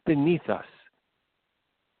 That's beneath us.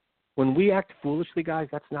 When we act foolishly, guys,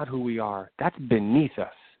 that's not who we are. That's beneath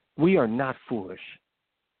us. We are not foolish.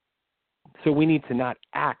 So we need to not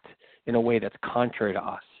act in a way that's contrary to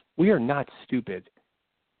us. We are not stupid.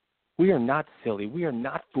 We are not silly. We are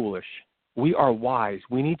not foolish. We are wise.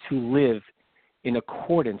 We need to live in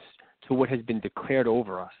accordance to what has been declared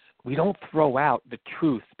over us. We don't throw out the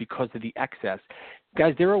truth because of the excess.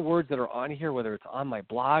 Guys, there are words that are on here, whether it's on my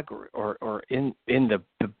blog or in the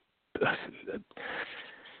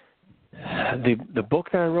book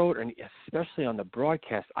that I wrote, and especially on the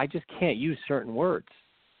broadcast. I just can't use certain words.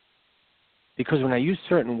 Because when I use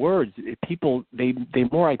certain words, people, they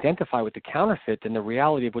more identify with the counterfeit than the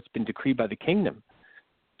reality of what's been decreed by the kingdom.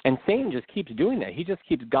 And Satan just keeps doing that. He just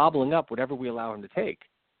keeps gobbling up whatever we allow him to take.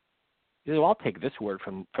 You know, I'll take this word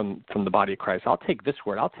from the body of Christ. I'll take this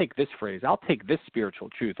word. I'll take this phrase. I'll take this spiritual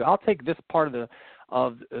truth. I'll take this part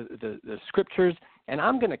of the scriptures, and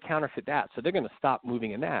I'm going to counterfeit that. So they're going to stop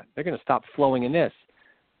moving in that. They're going to stop flowing in this.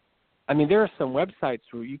 I mean, there are some websites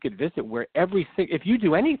where you could visit where if you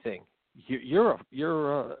do anything, you're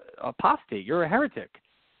a apostate. You're a heretic.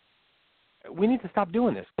 We need to stop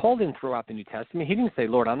doing this. Paul didn't throw out the New Testament. He didn't say,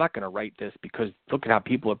 Lord, I'm not going to write this because look at how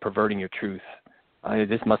people are perverting your truth.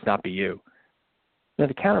 This must not be you. No,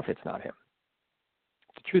 the counterfeit's not him.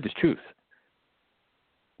 The truth is truth.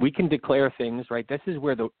 We can declare things, right? This is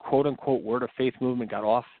where the quote-unquote word of faith movement got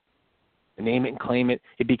off. Name it and claim it.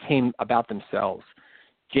 It became about themselves.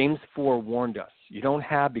 James 4 warned us. You don't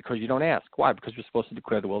have because you don't ask. Why? Because we're supposed to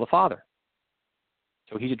declare the will of the Father.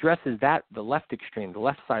 So he addresses that, the left extreme, the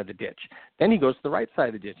left side of the ditch. Then he goes to the right side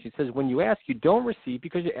of the ditch. He says, when you ask, you don't receive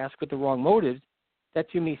because you ask with the wrong motives,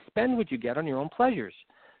 that you may spend what you get on your own pleasures.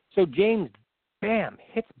 So James, bam,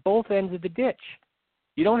 hits both ends of the ditch.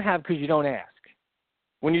 You don't have because you don't ask.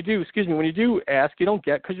 When you do ask, you don't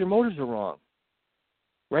get because your motives are wrong.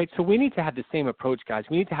 Right? So we need to have the same approach, guys.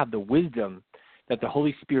 We need to have the wisdom that the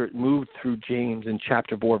Holy Spirit moved through James in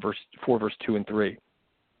chapter 4, verse 2 and 3.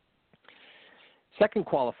 Second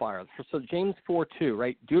qualifier, so James 4:2,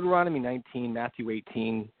 right? Deuteronomy 19, Matthew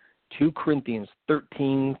 18, 2 Corinthians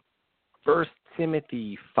 13, 1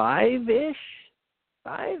 Timothy 5-ish,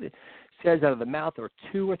 5, it says out of the mouth of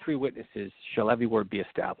 2 or 3 witnesses shall every word be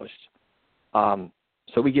established.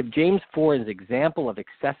 So we give James 4 as an example of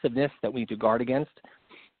excessiveness that we need to guard against.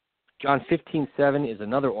 John 15:7 is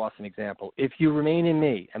another awesome example. If you remain in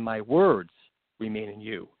me and my words remain in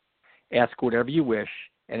you, ask whatever you wish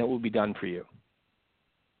and it will be done for you.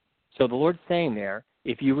 So the Lord's saying there,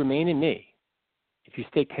 if you remain in me, if you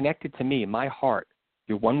stay connected to me, my heart,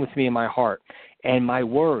 you're one with me in my heart, and my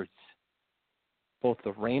words, both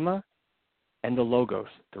the rhema and the logos,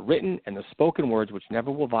 the written and the spoken words which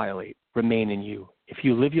never will violate, remain in you. If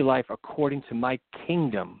you live your life according to my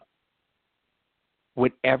kingdom,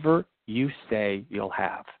 whatever you say, you'll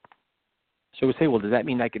have. So we say, well, does that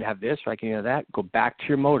mean I can have this or I can have that? Go back to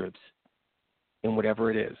your motives in whatever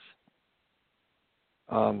it is.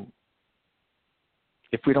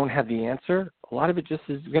 If we don't have the answer, a lot of it just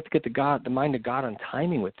is we have to get the mind of God on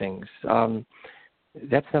timing with things.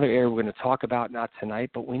 That's another area we're going to talk about, not tonight,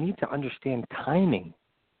 but we need to understand timing.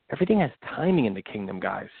 Everything has timing in the kingdom,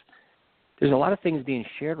 guys. There's a lot of things being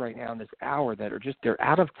shared right now in this hour that are just, they're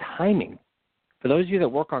out of timing. For those of you that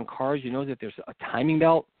work on cars, you know that there's a timing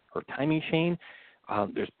belt or timing chain.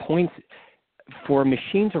 There's points. For a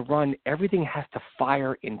machine to run, everything has to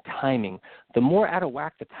fire in timing. The more out of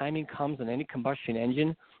whack the timing comes on any combustion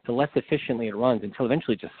engine, the less efficiently it runs until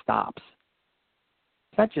eventually it just stops.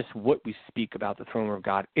 It's not just what we speak about the throne room of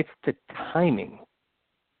God. It's the timing.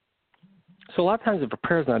 So a lot of times if a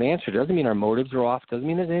prayer is not answered, it doesn't mean our motives are off. It doesn't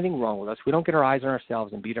mean there's anything wrong with us. We don't get our eyes on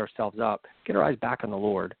ourselves and beat ourselves up. Get our eyes back on the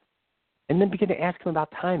Lord. And then begin to ask him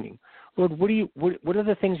about timing. Lord, what are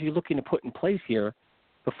the things you're looking to put in place here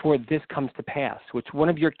before this comes to pass? Which one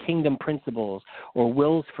of your kingdom principles or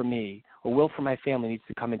wills for me or will for my family needs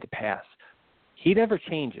to come into pass? He never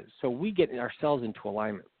changes. So we get ourselves into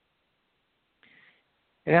alignment.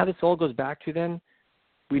 And how this all goes back to then,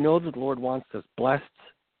 we know that the Lord wants us blessed,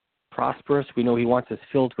 prosperous. We know he wants us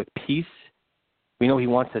filled with peace. We know he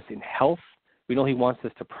wants us in health. We know he wants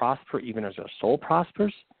us to prosper even as our soul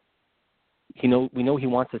prospers. We know he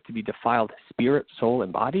wants us to be defiled spirit, soul,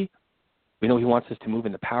 and body. We know he wants us to move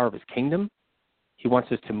in the power of his kingdom. He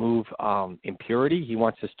wants us to move in purity. He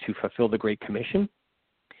wants us to fulfill the Great Commission.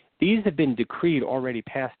 These have been decreed already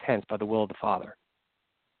past tense by the will of the Father.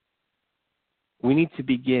 We need to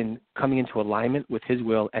begin coming into alignment with his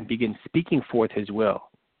will and begin speaking forth his will.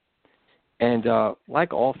 And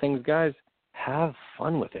like all things, guys, have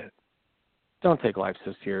fun with it. Don't take life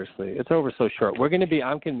so seriously. It's over so short.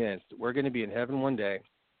 I'm convinced, we're going to be in heaven one day.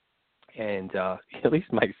 And at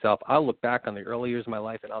least myself, I'll look back on the early years of my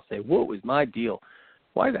life and I'll say, what was my deal?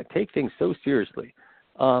 Why did I take things so seriously?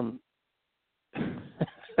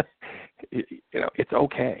 It's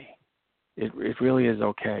okay. It really is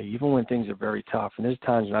okay, even when things are very tough. And there's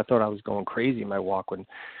times when I thought I was going crazy in my walk, when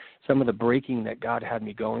some of the breaking that God had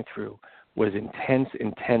me going through was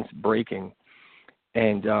intense breaking.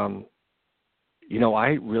 And,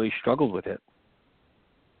 I really struggled with it.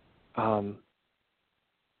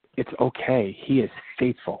 It's okay. He is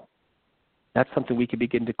faithful. That's something we can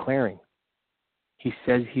begin declaring. He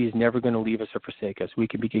says he is never going to leave us or forsake us. We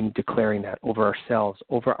can begin declaring that over ourselves,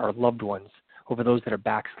 over our loved ones, over those that are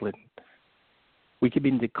backslidden. We can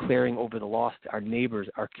begin declaring over the lost, our neighbors,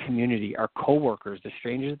 our community, our coworkers, the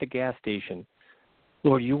strangers at the gas station.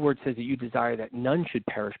 Lord, your word says that you desire that none should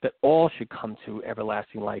perish, but all should come to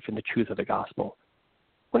everlasting life in the truth of the gospel.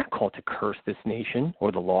 We're not called to curse this nation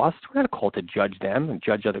or the lost. We're not called to judge them and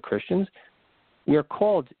judge other Christians. We are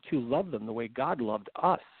called to love them the way God loved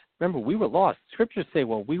us. Remember, we were lost. Scriptures say,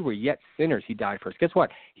 well, we were yet sinners. He died for us. Guess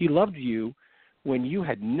what? He loved you when you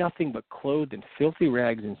had nothing but clothed in filthy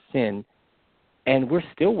rags and sin, and we're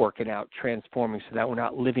still working out transforming so that we're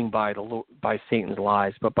not living by Satan's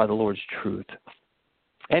lies, but by the Lord's truth.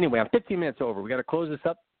 Anyway, I'm 15 minutes over. We got to close this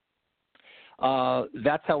up.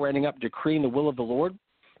 That's how we're ending up decreeing the will of the Lord.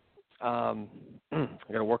 I got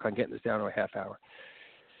to work on getting this down to a half hour.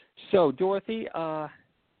 So, Dorothy,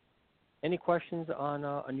 any questions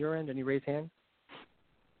on your end? Any raised hand?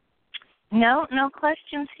 No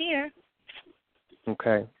questions here.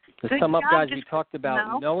 Okay. To Good sum up, job. guys, we talked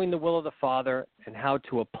about knowing the will of the Father and how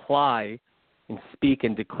to apply and speak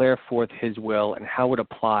and declare forth his will and how it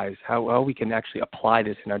applies, how we can actually apply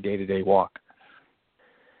this in our day-to-day walk.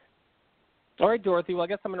 All right, Dorothy, well, I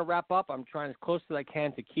guess I'm going to wrap up. I'm trying as close as I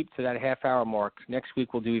can to keep to that half-hour mark. Next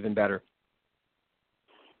week we'll do even better.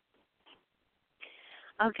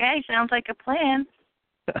 Okay, sounds like a plan.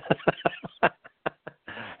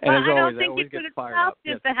 And as I always, don't think I always it get could have fired stopped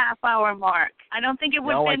up. at the half-hour mark. I don't think it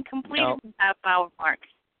would have been completed at the half-hour mark.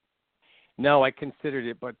 No, I considered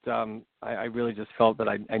it, but I really just felt that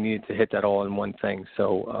I needed to hit that all in one thing.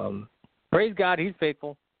 So praise God, he's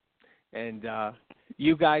faithful. And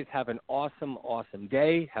you guys have an awesome, awesome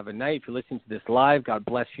day. Have a night. If you're listening to this live, God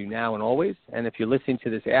bless you now and always. And if you're listening to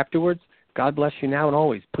this afterwards, God bless you now and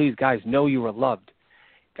always. Please, guys, know you are loved.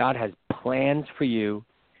 God has plans for you.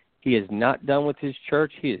 He is not done with his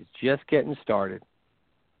church. He is just getting started.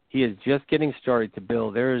 He is just getting started to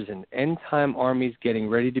build. There is an end-time armies getting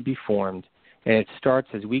ready to be formed, and it starts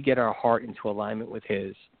as we get our heart into alignment with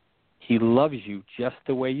his. He loves you just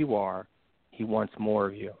the way you are. He wants more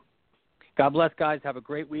of you. God bless, guys. Have a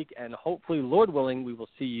great week, and hopefully, Lord willing, we will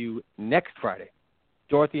see you next Friday.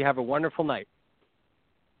 Dorothy, have a wonderful night.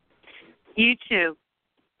 You too.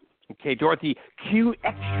 Okay, Dorothy, cue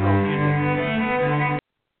extra.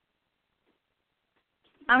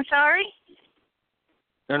 I'm sorry?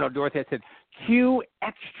 No, Dorothy, I said cue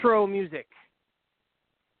extra music.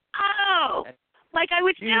 Oh, like I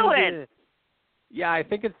would do it. Yeah, I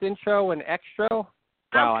think it's intro and extra. Wow,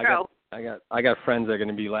 Outro. I got friends that are going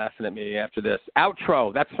to be laughing at me after this.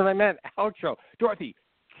 Outro. That's what I meant. Outro. Dorothy,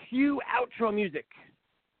 cue outro music.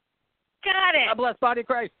 Got it. God bless, body of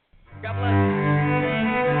Christ. God bless.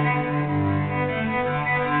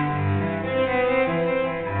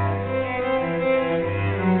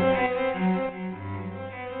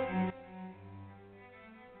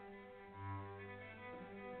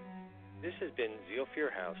 This has been Zeal for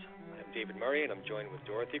Your House. I'm David Murray, and I'm joined with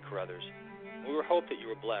Dorothy Carruthers. We hope that you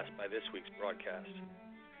were blessed by this week's broadcast.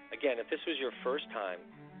 Again, if this was your first time,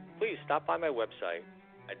 please stop by my website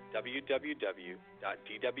at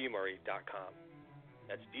www.dwmurray.com.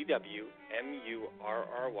 That's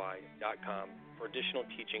DWMURRY.com for additional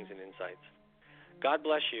teachings and insights. God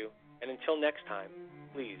bless you, and until next time,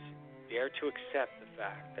 please dare to accept the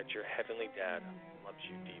fact that your Heavenly Dad loves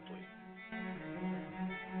you deeply.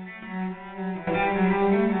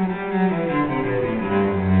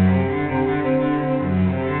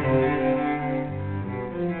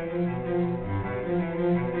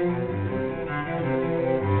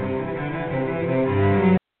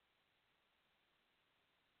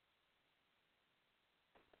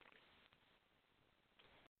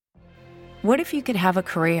 What if you could have a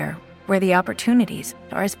career where the opportunities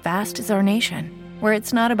are as vast as our nation, where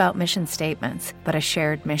it's not about mission statements, but a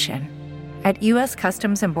shared mission? At U.S.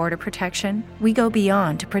 Customs and Border Protection, we go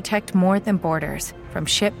beyond to protect more than borders. From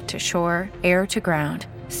ship to shore, air to ground,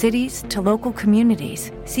 cities to local communities,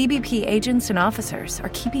 CBP agents and officers are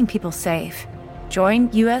keeping people safe.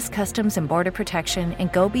 Join U.S. Customs and Border Protection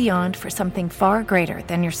and go beyond for something far greater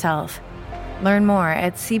than yourself. Learn more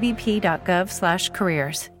at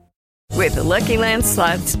cbp.gov/careers. With the Lucky Land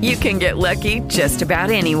Slots, you can get lucky just about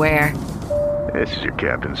anywhere. This is your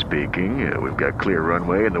captain speaking. We've got clear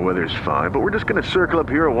runway and the weather's fine, but we're just going to circle up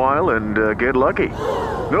here a while and get lucky.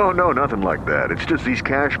 No, nothing like that. It's just these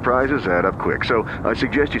cash prizes add up quick. So I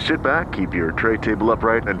suggest you sit back, keep your tray table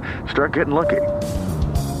upright, and start getting lucky.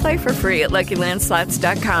 Play for free at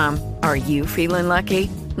LuckyLandSlots.com. Are you feeling lucky?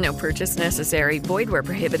 No purchase necessary. Void where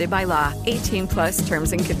prohibited by law. 18+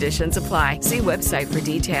 terms and conditions apply. See website for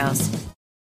details.